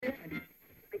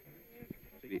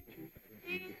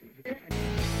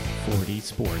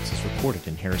Sports is recorded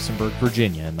in Harrisonburg,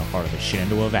 Virginia, in the heart of the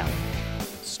Shenandoah Valley.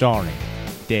 Starring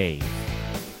Dave.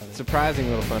 Surprising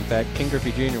little fun fact, King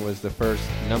Griffey Jr. was the first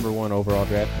number 1 overall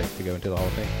draft pick to go into the Hall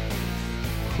of Fame.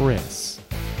 Chris.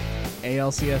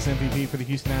 ALCS MVP for the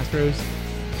Houston Astros,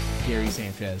 Gary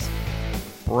Sanchez.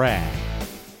 Brad.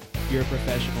 You're a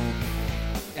professional.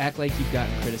 Act like you've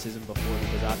gotten criticism before,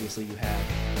 because obviously you have.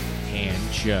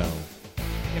 And Joe.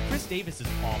 Yeah, Chris Davis is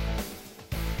awful.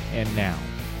 And now,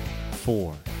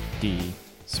 4D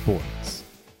Sports.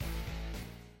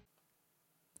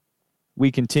 We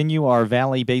continue our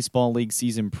Valley Baseball League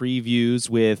season previews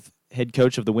with head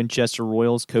coach of the Winchester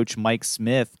Royals, Coach Mike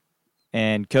Smith.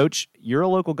 And, Coach, you're a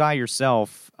local guy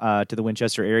yourself to the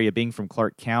Winchester area, being from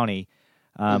Clark County.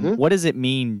 What does it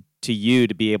mean to you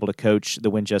to be able to coach the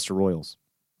Winchester Royals?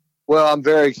 Well, I'm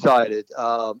very excited.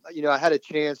 I had a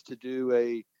chance to do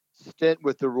a stint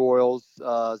with the Royals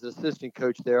as an assistant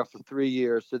coach there for 3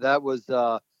 years. So that was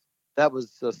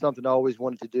something I always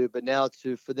wanted to do. But now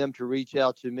for them to reach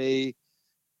out to me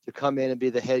to come in and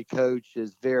be the head coach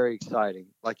is very exciting.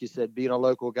 Like you said, being a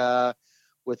local guy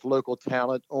with local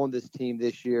talent on this team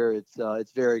this year,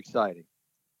 it's very exciting.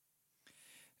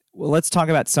 Well, let's talk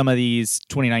about some of these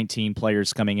 2019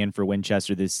 players coming in for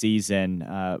Winchester this season.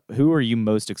 Who are you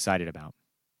most excited about?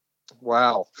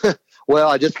 Wow. Well,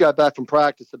 I just got back from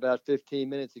practice about 15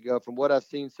 minutes ago. From what I've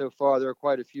seen so far, there are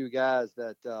quite a few guys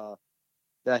that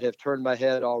have turned my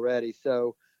head already.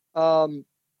 So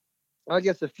I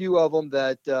guess a few of them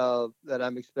that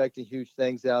I'm expecting huge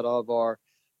things out of are,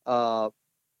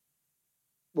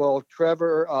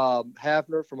 Trevor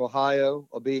Hafner from Ohio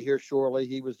will be here shortly.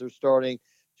 He was their starting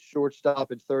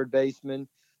shortstop and third baseman.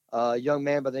 A young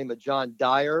man by the name of John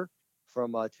Dyer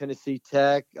from Tennessee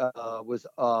Tech was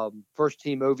first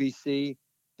team OVC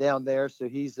down there. So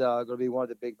he's going to be one of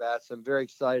the big bats. I'm very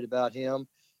excited about him.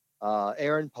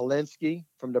 Aaron Polinsky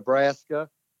from Nebraska,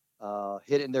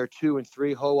 hit in their 2 and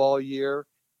 3 hole all year.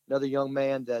 Another young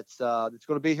man that's going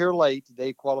to be here late.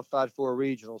 They qualified for a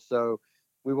regional, so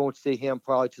we won't see him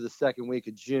probably to the second week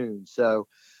of June. So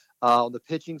on the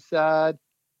pitching side,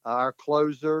 our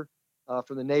closer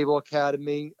from the Naval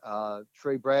Academy,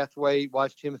 Trey Brathwaite,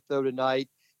 watched him throw tonight.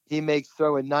 He makes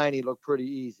throwing 90 look pretty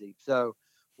easy. So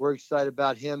we're excited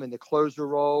about him in the closer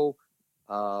role.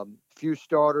 Few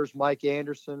starters, Mike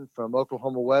Anderson from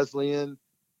Oklahoma Wesleyan,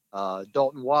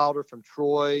 Dalton Wilder from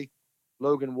Troy,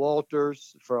 Logan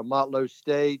Walters from Motlow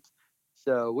State.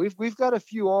 So we've got a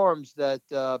few arms that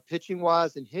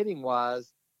pitching-wise and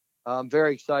hitting-wise, I'm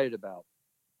very excited about.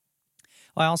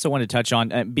 Well, I also want to touch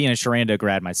on being a Shenandoah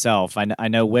grad myself. I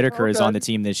know Whitaker is on the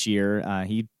team this year.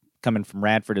 He coming from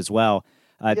Radford as well.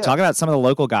 Talk about some of the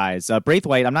local guys.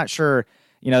 Braithwaite, I'm not sure.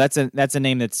 That's a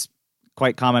name that's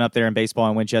quite common up there in baseball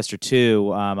in Winchester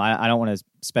too. I don't want to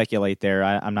speculate there.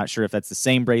 I'm not sure if that's the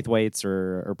same Braithwaites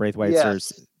or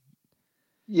Braithwaites.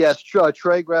 Yes,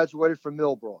 Trey graduated from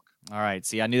Millbrook. All right.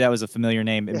 See, I knew that was a familiar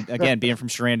name. And again, being from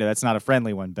Shenandoah, that's not a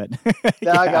friendly one, but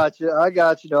yeah. I got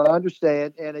you. I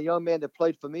understand. And a young man that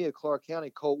played for me at Clark County,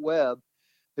 Colt Webb,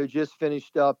 who just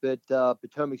finished up at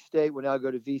Potomac State, will now go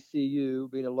to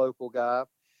VCU, being a local guy.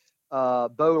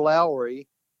 Bo Lowry,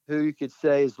 who you could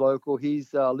say is local.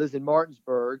 He's lives in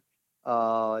Martinsburg,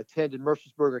 attended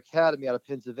Mercersburg Academy out of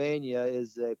Pennsylvania,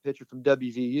 is a pitcher from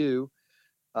WVU.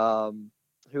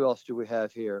 Who else do we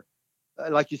have here?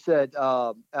 Like you said,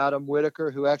 Adam Whitaker,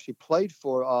 who actually played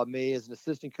for me as an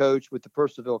assistant coach with the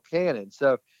Purcellville Cannon.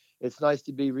 So it's nice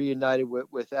to be reunited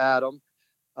with Adam.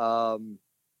 Amos,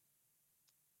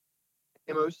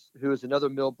 who is another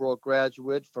Millbrook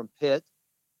graduate from Pitt.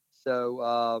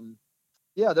 So,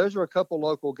 those are a couple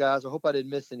local guys. I hope I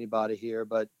didn't miss anybody here.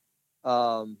 But,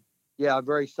 I'm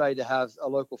very excited to have a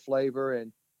local flavor.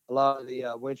 And a lot of the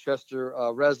Winchester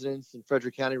residents and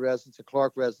Frederick County residents and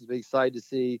Clark residents will be excited to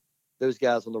see those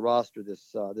guys on the roster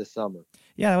this summer.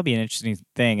 Yeah, that'll be an interesting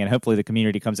thing, and hopefully the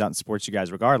community comes out and supports you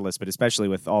guys regardless, but especially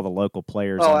with all the local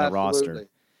players on the roster.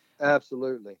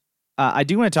 Absolutely. I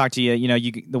do want to talk to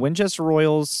you. The Winchester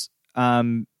Royals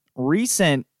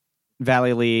recent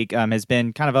Valley League has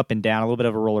been kind of up and down, a little bit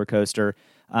of a roller coaster.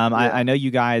 I know you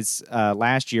guys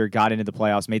last year got into the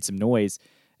playoffs, made some noise,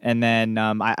 and then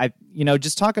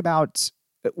just talk about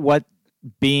what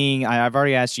being. I've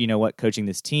already asked you, what coaching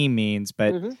this team means,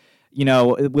 but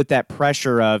with that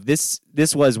pressure of this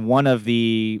was one of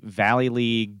the Valley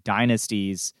League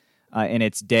dynasties in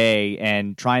its day,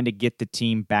 and trying to get the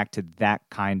team back to that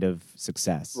kind of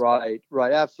success. Right,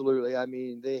 absolutely. I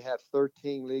mean, they have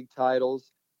 13 league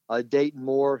titles. Dayton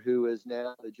Moore, who is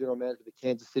now the general manager of the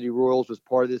Kansas City Royals, was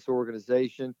part of this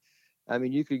organization. I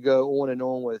mean, you could go on and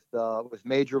on with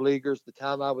major leaguers. The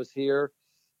time I was here,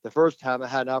 the first time I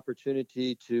had an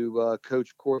opportunity to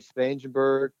coach Court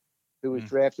Spangenberg, who was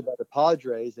drafted by the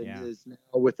Padres and is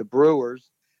now with the Brewers.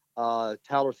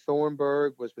 Tyler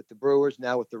Thornburg was with the Brewers,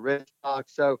 now with the Red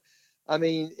Sox. So, I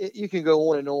mean, you can go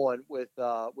on and on with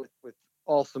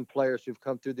awesome players who've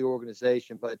come through the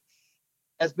organization, but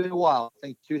it's been a while. I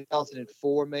think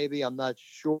 2004, maybe. I'm not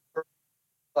sure,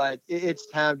 but it's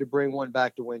time to bring one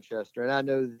back to Winchester. And I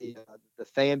know the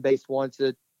fan base wants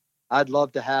it. I'd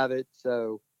love to have it.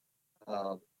 So,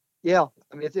 yeah,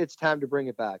 I mean, it's time to bring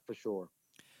it back for sure.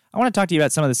 I want to talk to you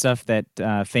about some of the stuff that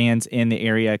fans in the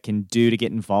area can do to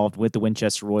get involved with the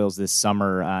Winchester Royals this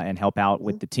summer and help out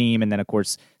with the team. And then, of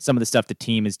course, some of the stuff the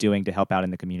team is doing to help out in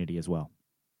the community as well.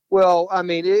 Well, I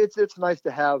mean, it's nice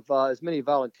to have as many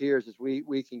volunteers as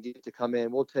we can get to come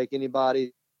in. We'll take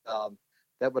anybody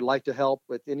that would like to help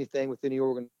with anything with any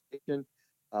organization.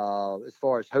 As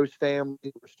far as host families,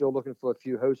 we're still looking for a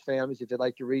few host families. If they'd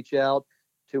like to reach out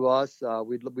to us,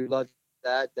 we'd love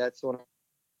that. That's on our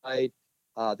site.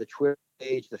 The Twitter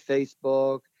page, the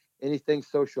Facebook, anything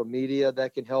social media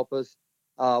that can help us.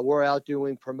 We're out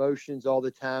doing promotions all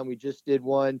the time. We just did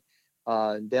one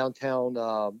in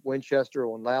downtown Winchester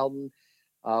on Loudon.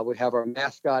 We have our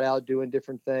mascot out doing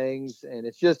different things, and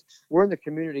it's just we're in the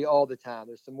community all the time.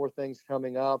 There's some more things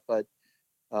coming up, but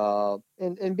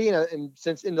and being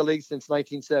since in the league since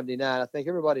 1979, I think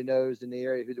everybody knows in the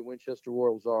area who the Winchester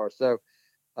Royals are. So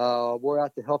we're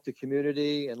out to help the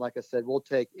community, and like I said, we'll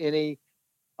take any.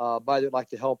 By that'd like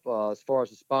to help as far as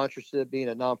the sponsorship, being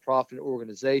a nonprofit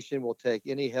organization, we'll take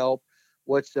any help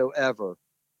whatsoever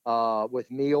with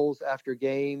meals after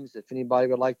games. If anybody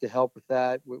would like to help with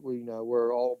that, we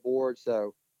we're all aboard.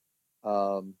 So,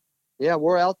 yeah,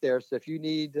 we're out there. So if you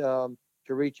need to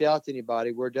reach out to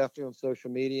anybody, we're definitely on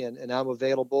social media, and I'm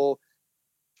available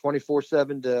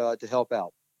 24/7 to help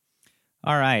out.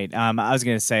 All right. I was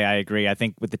going to say I agree. I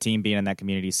think with the team being in that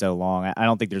community so long, I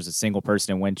don't think there's a single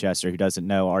person in Winchester who doesn't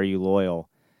know "Are You Loyal"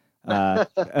 over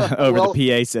the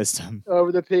PA system.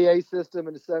 Over the PA system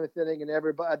in the seventh inning, and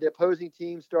everybody, the opposing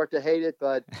teams start to hate it,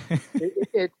 but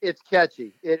it's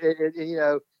catchy.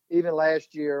 Even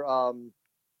last year,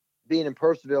 being in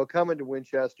Purcellville, coming to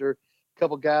Winchester, a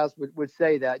couple guys would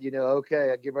say that,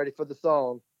 okay, I get ready for the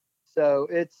song. So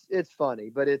it's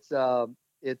funny, but it's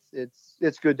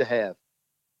good to have.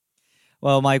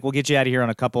 Well, Mike, we'll get you out of here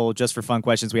on a couple just for fun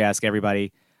questions we ask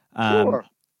everybody. Sure.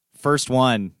 First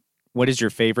one, what is your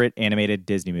favorite animated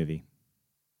Disney movie?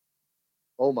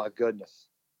 Oh, my goodness.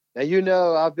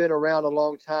 Now, I've been around a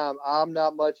long time. I'm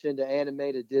not much into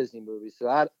animated Disney movies,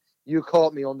 so you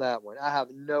caught me on that one. I have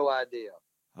no idea.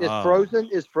 Is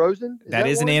Frozen? Is that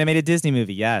is an animated Disney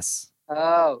movie, yes.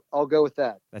 Oh, I'll go with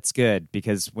that. That's good,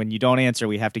 because when you don't answer,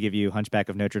 we have to give you Hunchback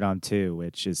of Notre Dame 2,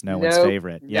 which is no one's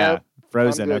favorite. Yeah,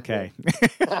 Frozen, okay.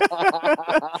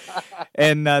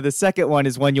 And the second one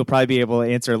is one you'll probably be able to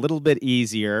answer a little bit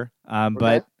easier,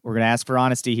 but we're going to ask for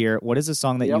honesty here. What is a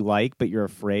song that you like, but you're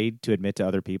afraid to admit to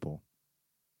other people?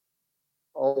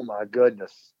 Oh, my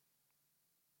goodness.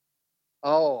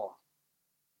 Oh.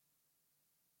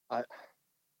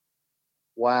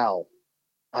 Wow.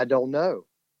 I don't know.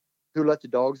 Who Let the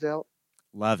Dogs Out?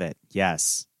 Love it.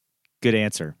 Yes. Good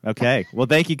answer. Okay. Well,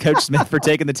 thank you, Coach Smith, for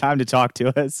taking the time to talk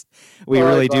to us. We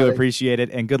really do appreciate it,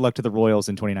 and good luck to the Royals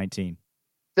in 2019.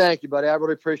 Thank you, buddy. I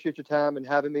really appreciate your time and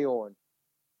having me on.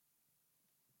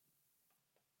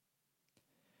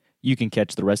 You can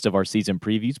catch the rest of our season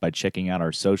previews by checking out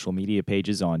our social media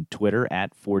pages on Twitter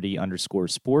at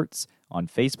 40_sports, on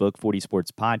Facebook, 40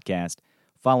 Sports Podcast,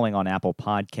 following on Apple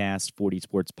Podcasts, 40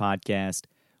 Sports Podcast.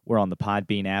 We're on the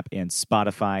Podbean app and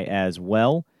Spotify as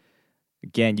well.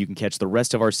 Again, you can catch the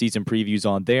rest of our season previews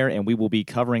on there, and we will be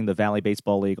covering the Valley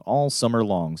Baseball League all summer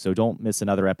long, so don't miss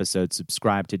another episode.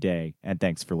 Subscribe today, and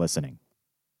thanks for listening.